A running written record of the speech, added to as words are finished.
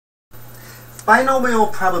Binomial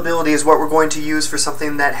probability is what we're going to use for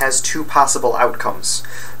something that has two possible outcomes.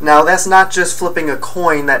 Now that's not just flipping a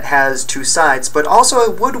coin that has two sides, but also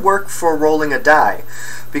it would work for rolling a die.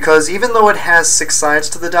 Because even though it has 6 sides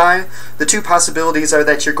to the die, the two possibilities are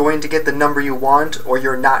that you're going to get the number you want or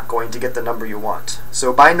you're not going to get the number you want.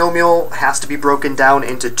 So binomial has to be broken down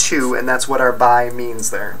into 2, and that's what our bi means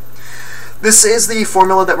there. This is the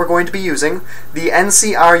formula that we're going to be using. The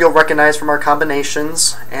NCR you'll recognize from our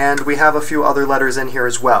combinations, and we have a few other letters in here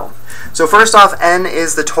as well. So first off, N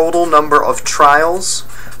is the total number of trials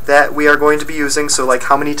that we are going to be using, so like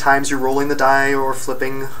how many times you're rolling the die or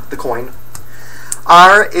flipping the coin.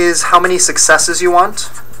 R is how many successes you want.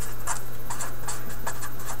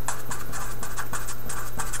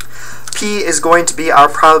 P is going to be our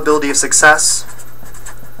probability of success.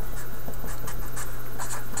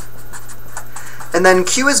 And then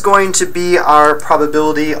Q is going to be our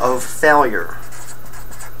probability of failure.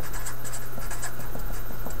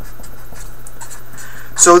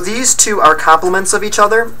 So these two are complements of each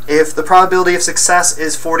other. If the probability of success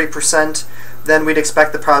is 40%, then we'd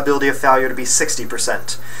expect the probability of failure to be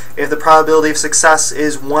 60%. If the probability of success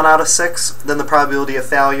is 1 out of 6, then the probability of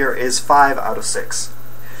failure is 5 out of 6.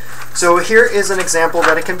 So here is an example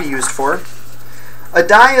that it can be used for. A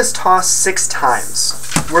die is tossed 6 times.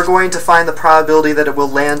 We're going to find the probability that it will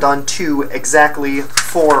land on 2 exactly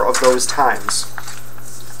 4 of those times.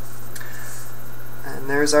 And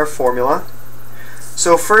there's our formula.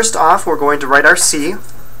 So first off, we're going to write our C,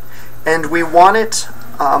 and we want it,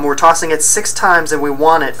 we're tossing it 6 times and we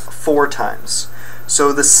want it 4 times.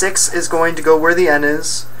 So the 6 is going to go where the N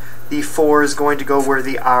is, the 4 is going to go where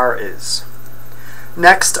the R is.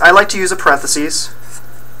 Next, I like to use a parentheses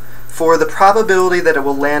for the probability that it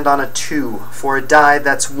will land on a 2 for a die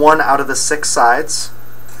that's 1 out of the 6 sides.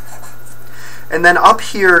 And then up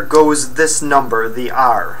here goes this number, the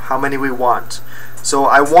R, how many we want. So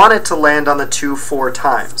I want it to land on the 2 4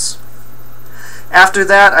 times. After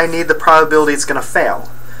that, I need the probability it's going to fail.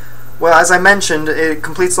 Well, as I mentioned, it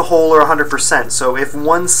completes the whole or 100%. So if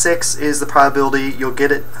 1/6 is the probability you'll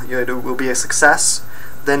get it, it will be a success,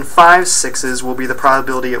 then 5 6s will be the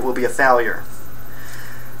probability it will be a failure.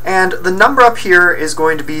 And the number up here is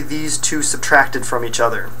going to be these two subtracted from each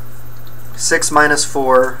other. 6 minus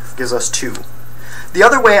 4 gives us 2. The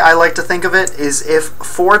other way I like to think of it is if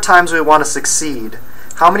 4 times we want to succeed,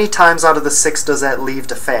 how many times out of the 6 does that leave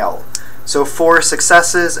to fail? So 4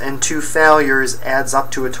 successes and 2 failures adds up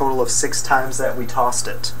to a total of 6 times that we tossed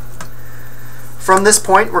it. From this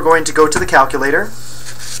point, we're going to go to the calculator.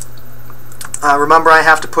 Remember, I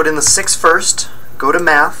have to put in the 6 first, go to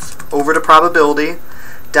math, over to probability,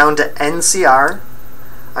 down to NCR.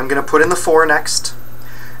 I'm going to put in the 4 next.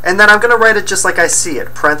 And then I'm going to write it just like I see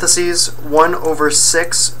it. Parentheses 1 over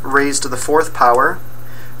 6 raised to the 4th power.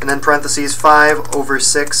 And then parentheses 5 over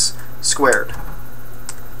 6 squared.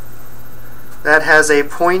 That has a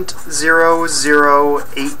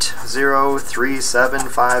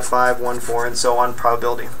 0.0080375514 and so on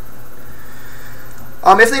probability.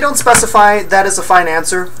 If they don't specify, that is a fine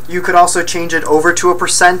answer. You could also change it over to a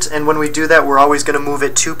 %, and when we do that, we're always going to move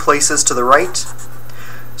it 2 places to the right.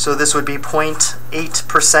 So this would be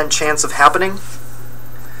 0.8% chance of happening.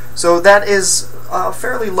 So that is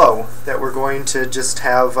fairly low, that we're going to just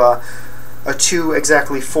have a 2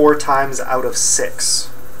 exactly 4 times out of 6.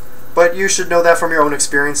 But you should know that from your own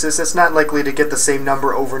experiences. It's not likely to get the same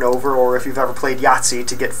number over and over, or if you've ever played Yahtzee,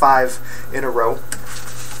 to get 5 in a row.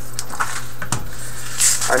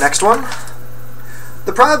 Our next one.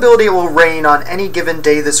 The probability it will rain on any given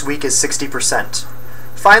day this week is 60%.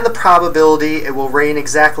 Find the probability it will rain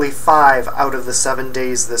exactly 5 out of the 7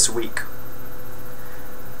 days this week.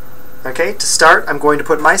 Okay, to start, I'm going to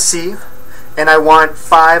put my C, and I want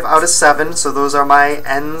 5 out of 7, so those are my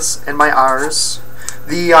N's and my R's.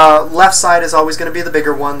 The left side is always going to be the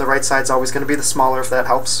bigger one, the right side is always going to be the smaller, if that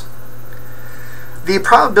helps. The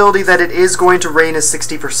probability that it is going to rain is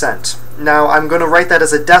 60%. Now I'm going to write that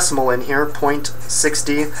as a decimal in here,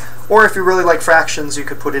 0.60, or if you really like fractions, you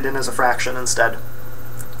could put it in as a fraction instead.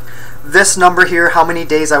 This number here, how many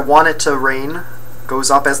days I want it to rain,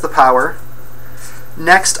 goes up as the power.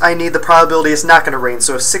 Next, I need the probability it's not going to rain.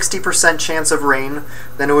 So if 60% chance of rain,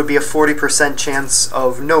 then it would be a 40% chance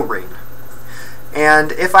of no rain.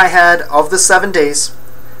 And if I had, of the 7 days,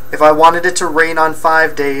 if I wanted it to rain on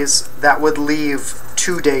 5 days, that would leave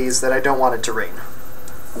 2 days that I don't want it to rain.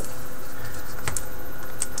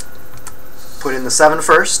 Put in the 7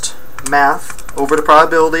 first, math, over to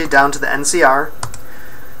probability, down to the NCR.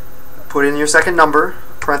 Put in your second number,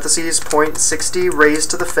 parentheses 0.60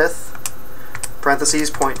 raised to the 5th,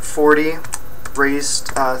 parentheses 0.40 raised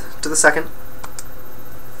to the 2nd.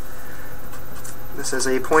 This is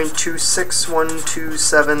a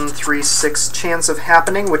 0.2612736 chance of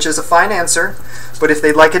happening, which is a fine answer, but if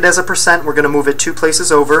they'd like it as a percent, we're going to move it 2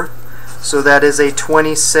 places over. So that is a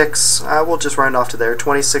 26, we'll just round off to there,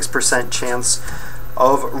 26% chance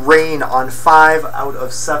of rain on 5 out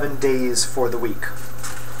of 7 days for the week.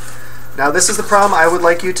 Now this is the problem I would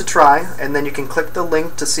like you to try, and then you can click the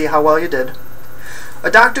link to see how well you did. A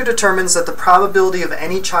doctor determines that the probability of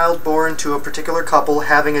any child born to a particular couple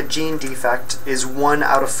having a gene defect is 1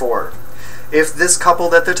 out of 4. If this couple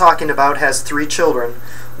that they're talking about has 3 children,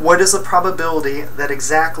 what is the probability that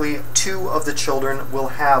exactly 2 of the children will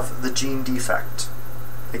have the gene defect?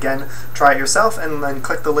 Again, try it yourself and then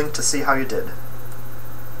click the link to see how you did.